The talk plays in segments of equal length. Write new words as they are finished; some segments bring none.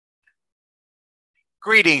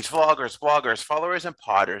Greetings, vloggers, bloggers, followers, and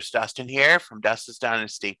potters. Dustin here from Dustin's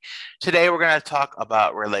Dynasty. Today, we're going to talk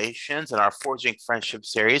about relations and our Forging Friendship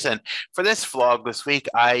series. And for this vlog this week,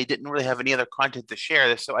 I didn't really have any other content to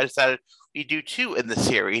share, so I decided we do two in the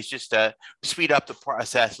series just to speed up the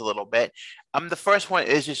process a little bit. The first one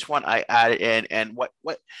is just one I added in, and what.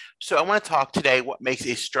 So I want to talk today what makes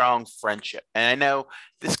a strong friendship. And I know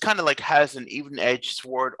this kind of like has an even edged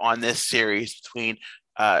sword on this series between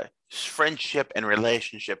friendship and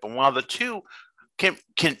relationship. And while the two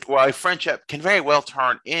while a friendship can very well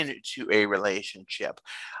turn into a relationship,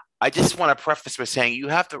 I just want to preface by saying you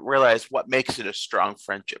have to realize what makes it a strong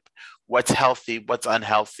friendship, what's healthy, what's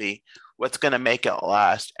unhealthy, what's going to make it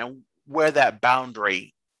last, and where that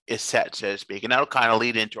boundary is set, so to speak. And that'll kind of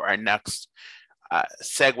lead into our next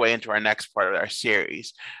segue into our next part of our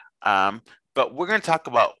series. But we're going to talk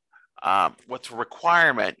about what's a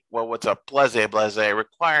requirement, well, what's a blase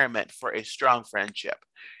requirement for a strong friendship.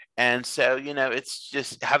 And so, it's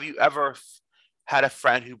just, have you ever had a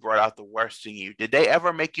friend who brought out the worst in you? Did they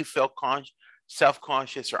ever make you feel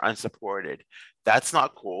self-conscious or unsupported? That's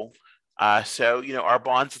not cool. So, our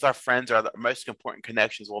bonds with our friends are the most important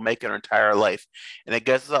connections we'll make in our entire life. And it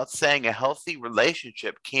goes without saying, a healthy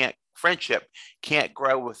friendship can't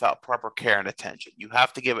grow without proper care and attention. You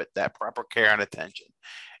have to give it that proper care and attention.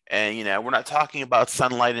 And, we're not talking about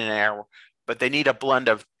sunlight and air, but they need a blend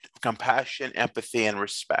of compassion, empathy, and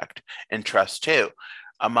respect and trust too,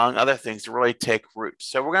 among other things to really take root.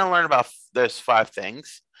 So we're going to learn about those five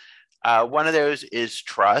things. One of those is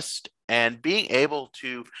trust, and being able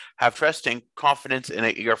to have trust and confidence in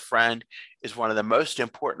your friend is one of the most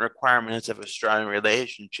important requirements of a strong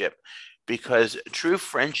relationship, because true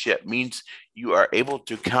friendship means you are able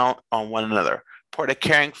to count on one another. Part of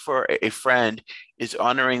caring for a friend is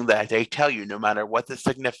honoring that they tell you, no matter what the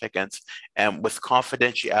significance, and with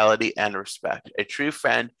confidentiality and respect. A true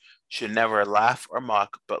friend should never laugh or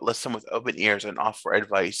mock, but listen with open ears and offer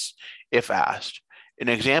advice if asked. An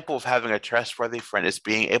example of having a trustworthy friend is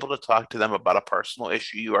being able to talk to them about a personal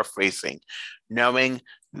issue you are facing, knowing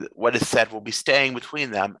what is said will be staying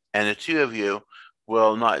between them, and the two of you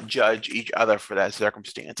will not judge each other for that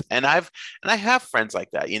circumstance. And I have friends like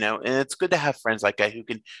that, and it's good to have friends like that who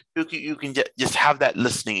can just have that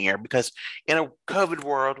listening ear, because in a COVID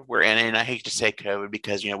world we're in, and I hate to say COVID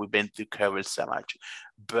because we've been through COVID so much,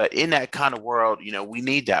 but in that kind of world, we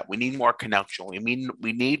need that. We need more connection.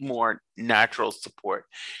 We need more natural support.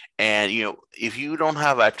 And if you don't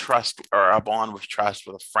have a trust or a bond with trust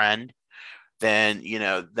with a friend, then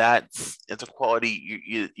it's a quality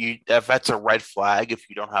you if that's a red flag. If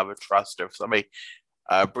you don't have a trust, or if somebody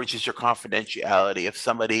breaches your confidentiality, if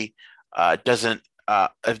somebody doesn't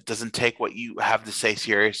take what you have to say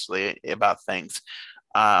seriously about things,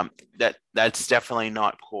 that's definitely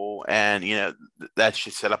not cool. And that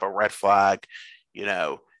should set up a red flag. you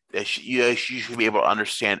know you should be able to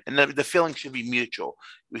understand, and the feeling should be mutual.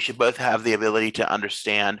 We should both have the ability to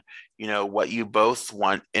understand what you both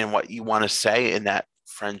want and what you want to say in that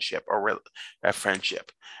friendship, that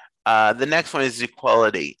friendship. The next one is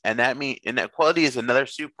equality, and equality is another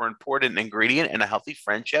super important ingredient in a healthy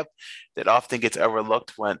friendship that often gets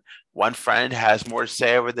overlooked when one friend has more to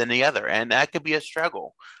say over than the other, and that could be a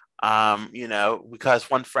struggle. Because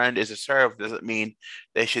one friend is assertive doesn't mean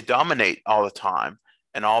they should dominate all the time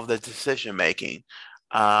and all of the decision making.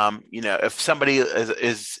 If somebody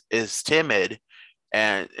is timid,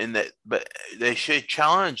 but they should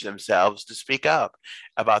challenge themselves to speak up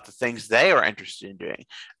about the things they are interested in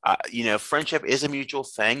doing. Friendship is a mutual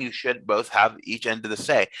thing. You should both have each end of the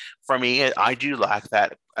say. For me, I do lack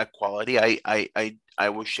that equality. I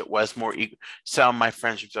wish it was more equal. Some of my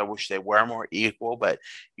friendships, I wish they were more equal, but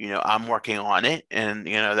I'm working on it. And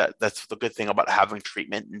that's the good thing about having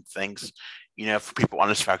treatment and things. For people on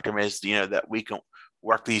the spectrum is that we can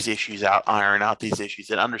work these issues out, iron out these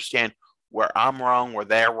issues, and understand where I'm wrong, where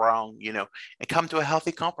they're wrong, and come to a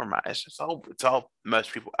healthy compromise. It's all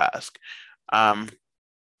most people ask. Um,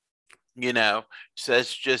 so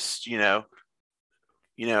it's just,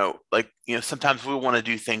 sometimes we want to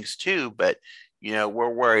do things too, but we're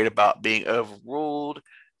worried about being overruled,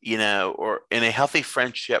 or in a healthy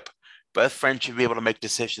friendship, both friends should be able to make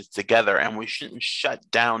decisions together, and we shouldn't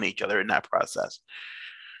shut down each other in that process.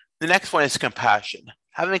 The next one is compassion.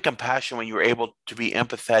 Having compassion when you are able to be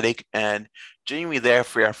empathetic and genuinely there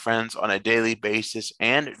for your friends on a daily basis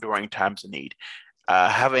and during times of need.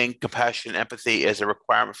 Having compassion and empathy is a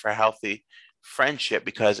requirement for a healthy friendship,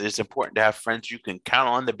 because it's important to have friends you can count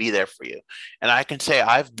on to be there for you. And I can say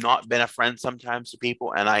I've not been a friend sometimes to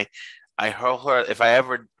people, and I wholeheartedly, if I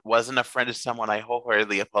ever wasn't a friend to someone, I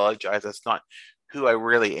wholeheartedly apologize. That's not who I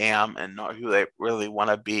really am and not who I really want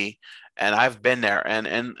to be. And I've been there. And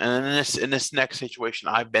in this next situation,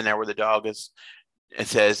 I've been there where the dog is. It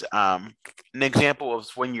says an example of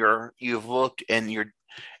when you've looked and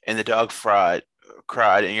the dog cried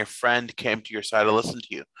and your friend came to your side to listen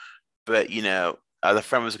to you, but the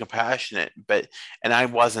friend was compassionate, but and I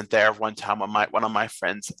wasn't there one time when my one of my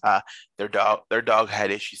friends their dog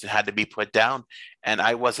had issues and had to be put down, and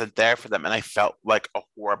I wasn't there for them, and I felt like a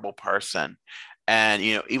horrible person. And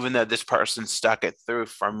even though this person stuck it through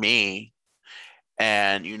for me,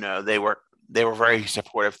 and they were very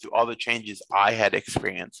supportive through all the changes I had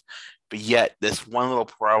experienced, but yet this one little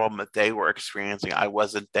problem that they were experiencing, I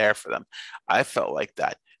wasn't there for them. I felt like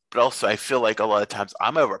that, but also I feel like a lot of times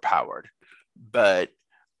I'm overpowered, but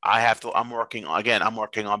I'm working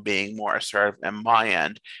on being more assertive in my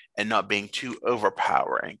end and not being too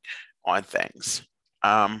overpowering on things.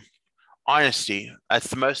 um Honesty, that's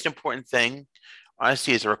the most important thing.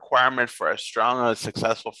 Honesty is a requirement for a strong and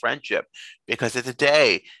successful friendship, because at the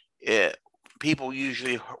day, it, people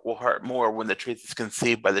usually will hurt more when the truth is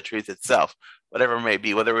conceived by the truth itself, whatever it may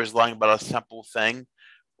be, whether it was lying about a simple thing,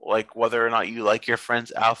 like whether or not you like your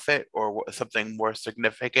friend's outfit, or something more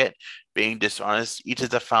significant. Being dishonest, each is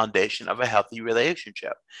the foundation of a healthy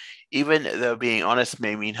relationship. Even though being honest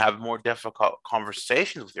may mean have more difficult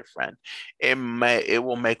conversations with your friend, it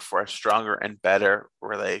will make for a stronger and better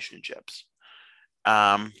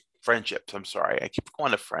um friendships. I'm sorry, I keep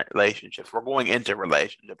going to relationships. We're going into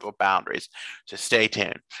relationships with boundaries, so stay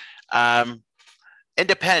tuned. um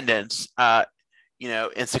Independence.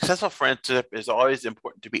 In successful friendship, is always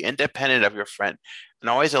important to be independent of your friend and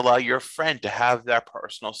always allow your friend to have their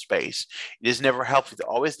personal space. It is never helpful to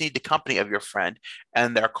always need the company of your friend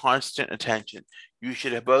and their constant attention. You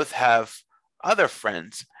should both have other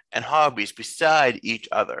friends and hobbies beside each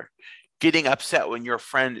other. Getting upset when your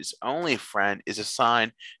friend is only friend is a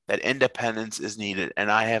sign that independence is needed,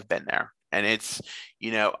 and I have been there. And it's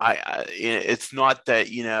not that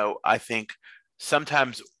I think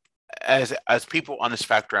sometimes as people on the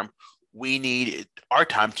spectrum, we need our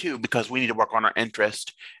time too, because we need to work on our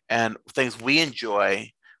interest and things we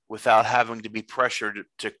enjoy without having to be pressured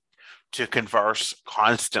to converse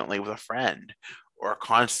constantly with a friend, or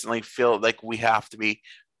constantly feel like we have to be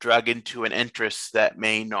drug into an interest that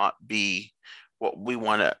may not be what we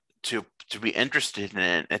want to be interested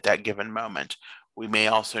in at that given moment. We may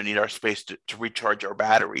also need our space to recharge our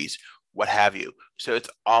batteries, what have you. So it's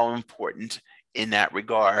all important in that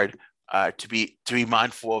regard, to be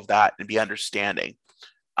mindful of that and be understanding.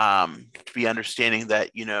 To be understanding that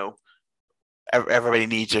everybody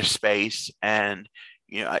needs their space, and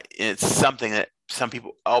it's something that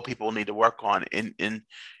all people need to work on in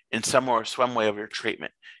some way of your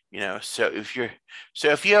treatment. So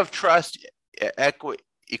if you have trust,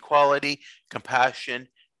 equality, compassion,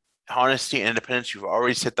 honesty, and independence, you've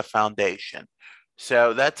already set the foundation.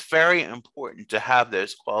 So that's very important to have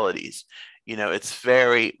those qualities. It's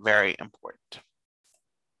very, very important.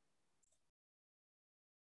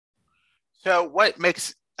 So what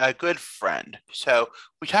makes a good friend? So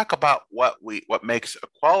we talk about what makes a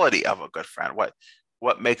quality of a good friend, what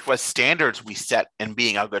standards we set in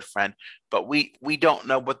being a good friend, but we don't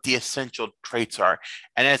know what the essential traits are.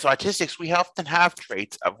 And as autistics, we often have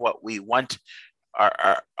traits of what we want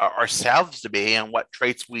ourselves to be, and what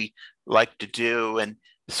traits we like to do, and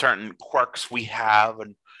certain quirks we have.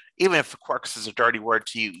 And even if quirks is a dirty word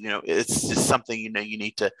to you, it's just something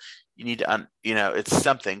it's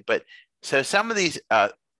something. But so some of these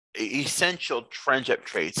essential friendship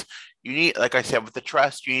traits you need, like I said, with the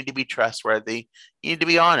trust, you need to be trustworthy, you need to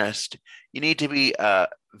be honest, you need to be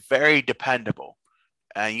very dependable,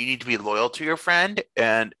 and you need to be loyal to your friend,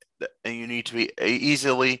 and you need to be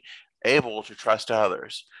easily able to trust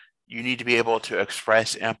others. You need to be able to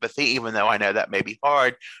express empathy, even though I know that may be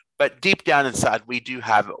hard, but deep down inside, we do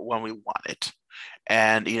have it when we want it.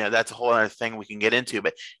 And that's a whole other thing we can get into.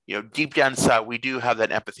 But deep down inside, we do have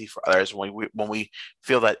that empathy for others when we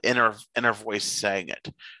feel that inner voice saying it.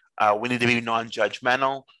 We need to be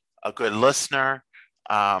non-judgmental, a good listener,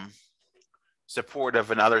 um,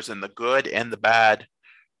 supportive in others in the good and the bad,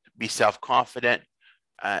 be self-confident,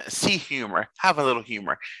 see humor, have a little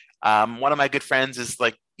humor. One of my good friends is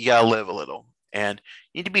like, you gotta live a little, and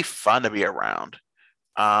you need to be fun to be around.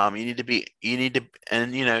 You need to,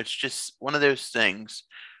 and it's just one of those things.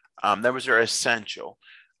 That was are essential.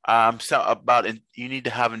 You need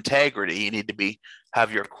to have integrity. You need to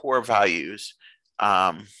have your core values.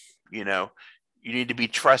 Um, you know, you need to be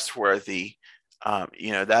trustworthy.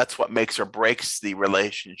 That's what makes or breaks the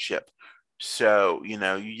relationship. So, you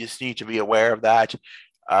just need to be aware of that.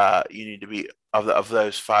 You need to be of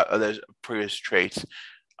those previous traits.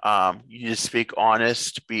 You need to speak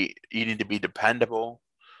honest. You need to be dependable,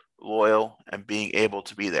 loyal, and being able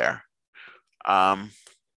to be there. Um,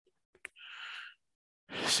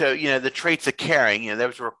 so the traits of caring.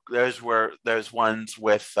 Those ones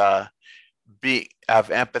with be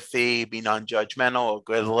have empathy, be non-judgmental, a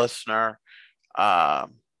good listener.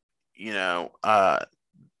 Um,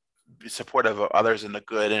 be supportive of others in the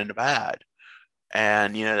good and the bad.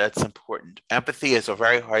 And that's important. Empathy is a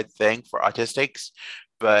very hard thing for autistics,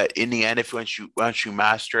 but in the end, if once you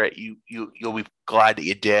master it, you'll be glad that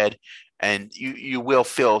you did, and you will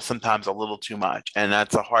feel sometimes a little too much, and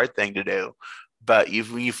that's a hard thing to do. But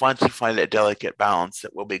you once you find that delicate balance,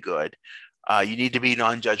 it will be good. You need to be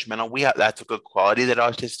non-judgmental. That's a good quality that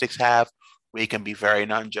autistics have. We can be very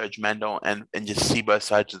non-judgmental and just see both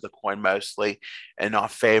sides of the coin mostly, and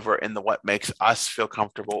not favor in the what makes us feel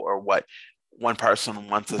comfortable or what one person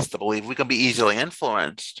wants us to believe. We can be easily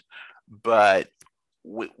influenced, but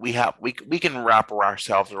we can wrap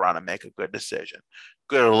ourselves around and make a good decision.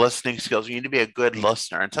 Good listening skills. You need to be a good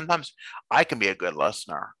listener, and sometimes I can be a good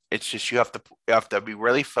listener. It's just you have to be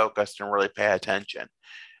really focused and really pay attention.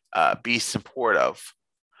 Be supportive.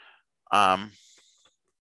 Um,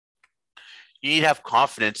 you need to have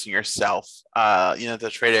confidence in yourself. The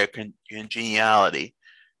trait of congeniality.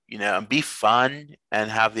 And be fun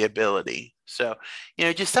and have the ability. So,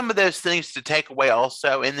 just some of those things to take away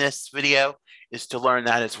also in this video is to learn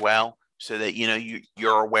that as well, so that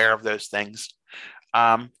you're aware of those things.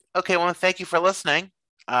 Okay, well, thank you for listening.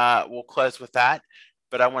 We'll close with that,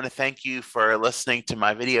 but I want to thank you for listening to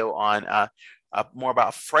my video on more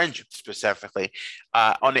about friendship specifically.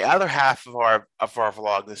 On the other half of our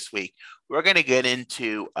vlog this week, we're going to get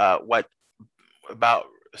into what about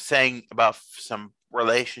saying about some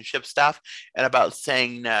relationship stuff and about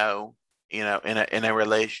saying no, in a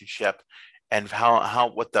relationship, and how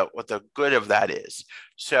what the good of that is.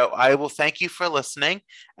 So I will thank you for listening.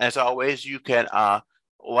 As always, you can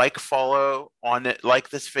follow on it, like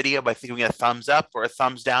this video by giving a thumbs up or a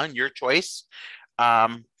thumbs down, your choice.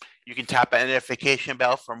 You can tap that notification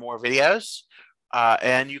bell for more videos,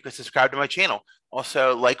 and you can subscribe to my channel.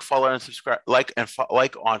 Also, follow, and subscribe, like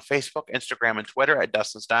on Facebook, Instagram, and Twitter at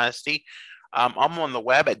Dustin's Dynasty. I'm on the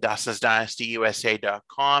web at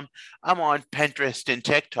dustinsdynastyusa.com. I'm on Pinterest and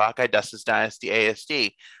TikTok at Dustin's Dynasty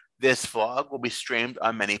ASD. This vlog will be streamed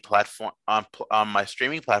on many on my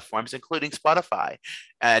streaming platforms, including Spotify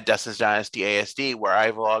at Dustin's Dynasty ASD, where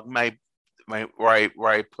I vlog where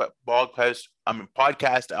I put blog posts,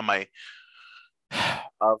 podcast on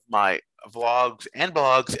my vlogs and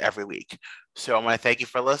blogs every week. So I want to thank you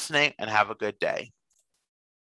for listening and have a good day.